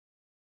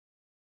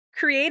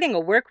Creating a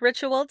work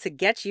ritual to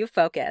get you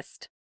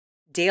focused.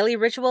 Daily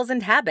rituals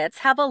and habits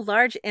have a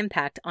large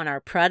impact on our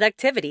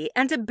productivity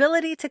and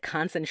ability to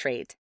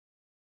concentrate.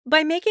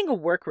 By making a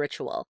work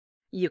ritual,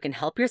 you can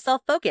help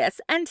yourself focus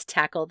and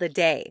tackle the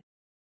day.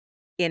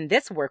 In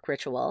this work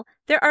ritual,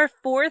 there are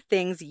 4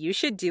 things you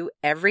should do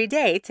every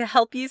day to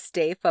help you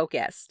stay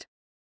focused.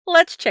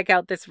 Let's check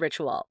out this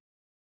ritual.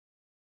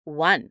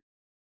 1.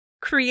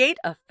 Create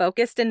a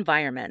focused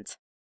environment.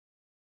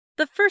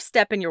 The first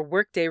step in your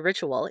workday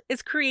ritual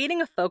is creating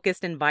a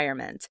focused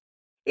environment.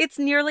 It's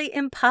nearly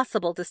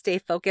impossible to stay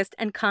focused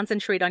and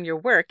concentrate on your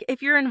work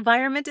if your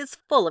environment is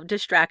full of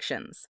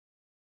distractions.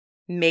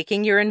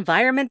 Making your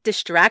environment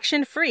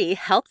distraction-free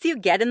helps you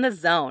get in the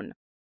zone.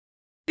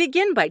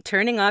 Begin by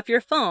turning off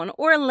your phone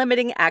or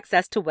limiting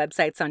access to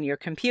websites on your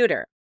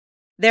computer.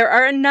 There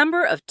are a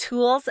number of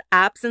tools,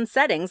 apps, and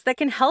settings that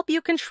can help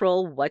you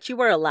control what you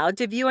are allowed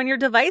to view on your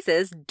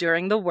devices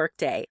during the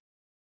workday.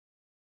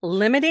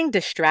 Limiting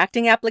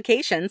distracting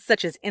applications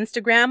such as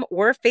Instagram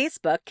or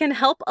Facebook can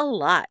help a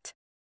lot.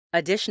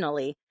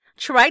 Additionally,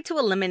 try to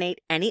eliminate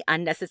any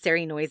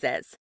unnecessary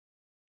noises.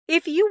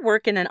 If you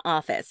work in an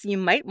office, you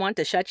might want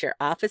to shut your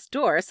office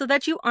door so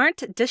that you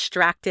aren't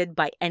distracted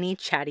by any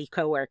chatty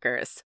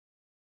coworkers.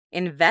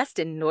 Invest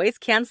in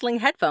noise-canceling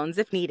headphones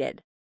if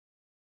needed.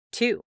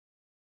 2.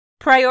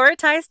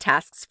 Prioritize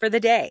tasks for the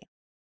day.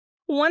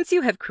 Once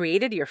you have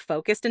created your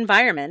focused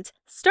environment,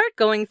 start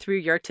going through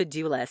your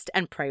to-do list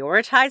and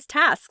prioritize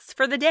tasks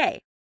for the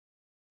day.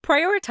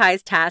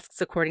 Prioritize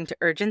tasks according to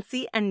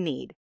urgency and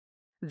need.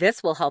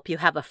 This will help you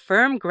have a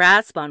firm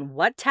grasp on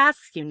what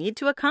tasks you need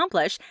to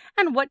accomplish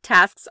and what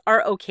tasks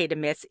are okay to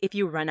miss if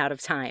you run out of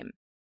time.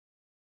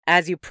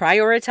 As you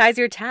prioritize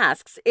your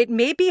tasks, it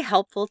may be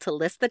helpful to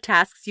list the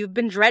tasks you've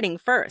been dreading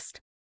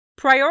first.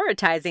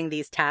 Prioritizing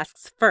these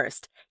tasks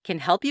first can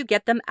help you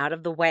get them out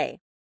of the way.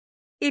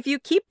 If you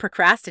keep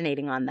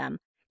procrastinating on them,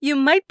 you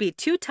might be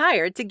too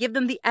tired to give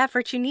them the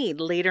effort you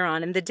need later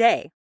on in the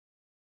day.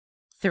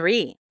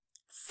 3.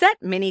 Set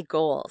mini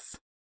goals.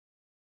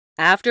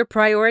 After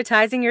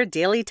prioritizing your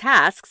daily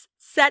tasks,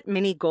 set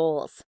mini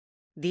goals.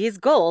 These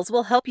goals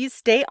will help you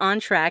stay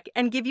on track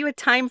and give you a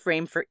time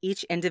frame for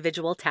each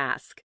individual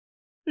task.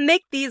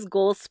 Make these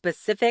goals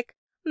specific,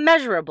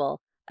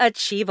 measurable,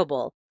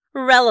 achievable,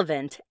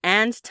 relevant,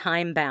 and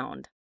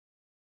time-bound.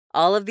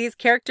 All of these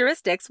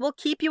characteristics will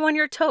keep you on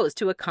your toes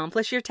to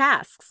accomplish your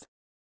tasks.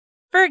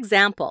 For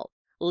example,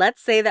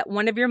 let's say that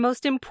one of your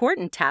most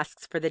important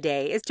tasks for the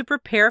day is to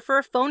prepare for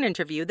a phone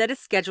interview that is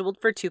scheduled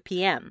for 2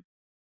 p.m.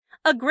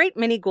 A great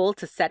mini goal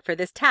to set for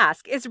this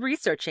task is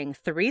researching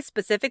 3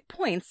 specific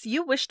points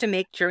you wish to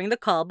make during the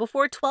call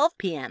before 12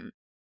 p.m.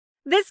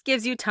 This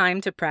gives you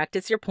time to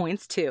practice your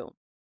points too.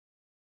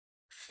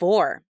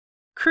 4.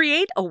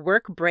 Create a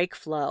work break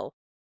flow.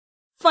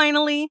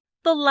 Finally,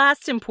 the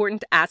last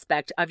important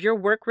aspect of your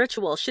work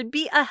ritual should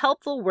be a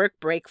helpful work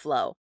break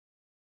flow.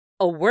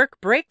 A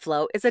work break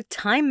flow is a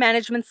time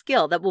management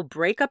skill that will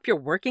break up your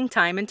working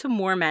time into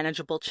more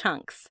manageable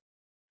chunks.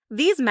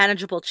 These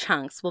manageable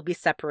chunks will be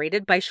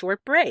separated by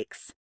short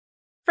breaks.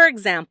 For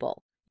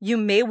example, you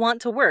may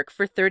want to work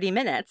for 30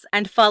 minutes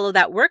and follow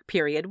that work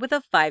period with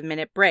a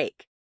 5-minute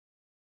break.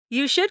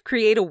 You should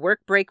create a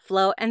work break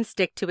flow and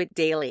stick to it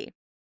daily.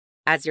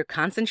 As your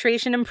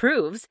concentration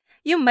improves,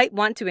 you might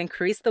want to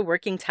increase the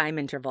working time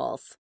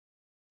intervals.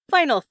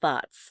 Final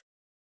thoughts.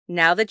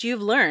 Now that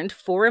you've learned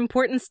 4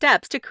 important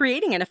steps to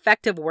creating an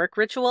effective work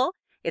ritual,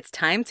 it's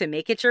time to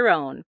make it your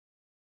own.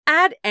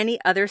 Add any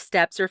other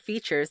steps or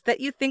features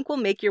that you think will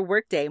make your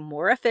workday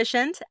more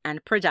efficient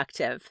and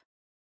productive.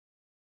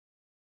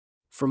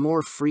 For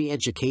more free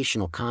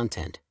educational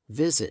content,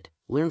 visit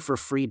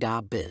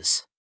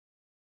learnforfree.biz.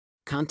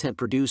 Content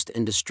produced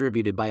and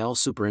distributed by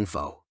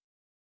AllSuperInfo.